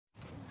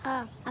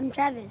I'm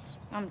Travis.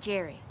 I'm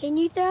Jerry. Can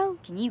you throw?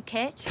 Can you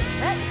catch?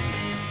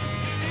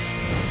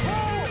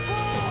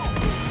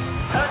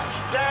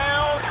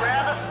 Touchdown,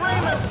 Travis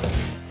Freeman!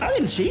 I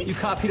didn't cheat. You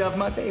copied off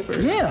my paper.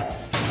 Yeah.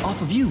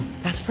 Off of you.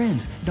 That's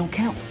friends. Don't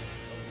count.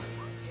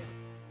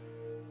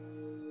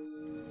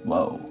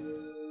 Whoa.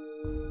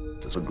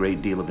 There's a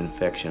great deal of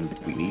infection.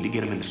 We need to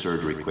get him into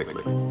surgery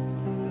quickly.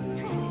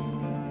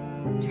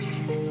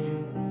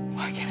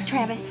 Why can't I see?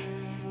 Travis.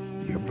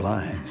 You're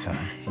blind, son.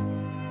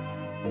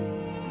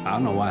 I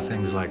don't know why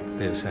things like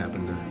this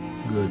happen to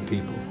good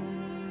people.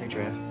 Hey,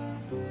 Trav.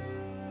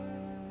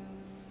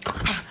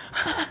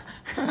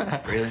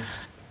 Really?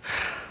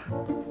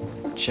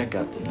 Check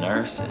out the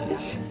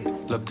nurses.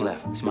 Look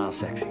left, smile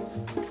sexy.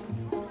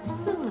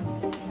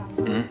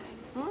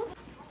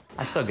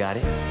 I still got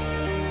it.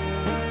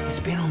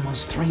 It's been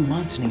almost 3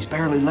 months and he's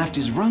barely left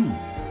his room.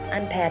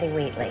 I'm Patty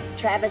Wheatley,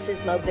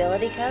 Travis's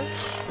mobility coach.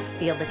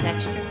 Feel the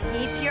texture?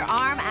 Keep your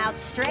arm out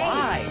straight.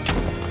 Why?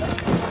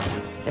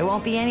 There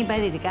won't be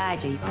anybody to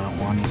guide you. I don't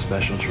want any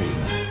special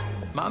treatment.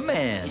 My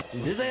man.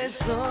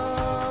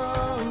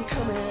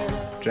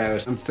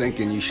 Travis, I'm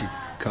thinking you should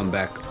come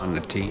back on the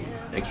team.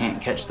 They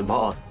can't catch the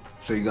ball.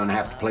 So you're gonna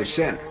have to play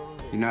center.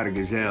 You're not a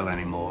gazelle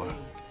anymore.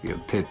 You're a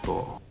pit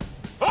bull.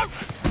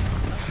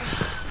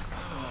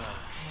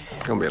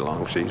 It's gonna be a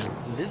long season.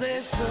 You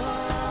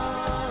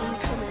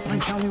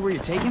tell me where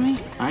you're taking me?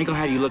 I ain't gonna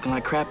have you looking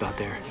like crap out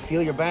there.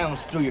 Feel your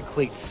balance through your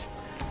cleats.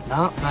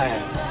 Not bad.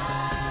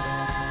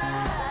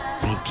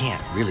 He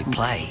can't really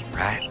play,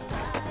 right?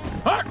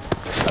 I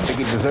think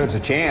he deserves a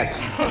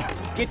chance.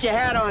 Get your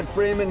hat on,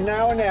 Freeman,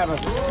 now or never.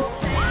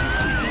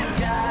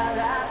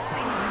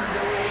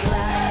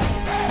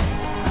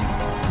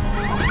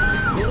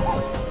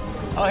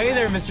 Oh, hey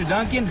there, Mr.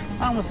 Duncan.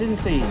 I almost didn't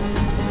see you.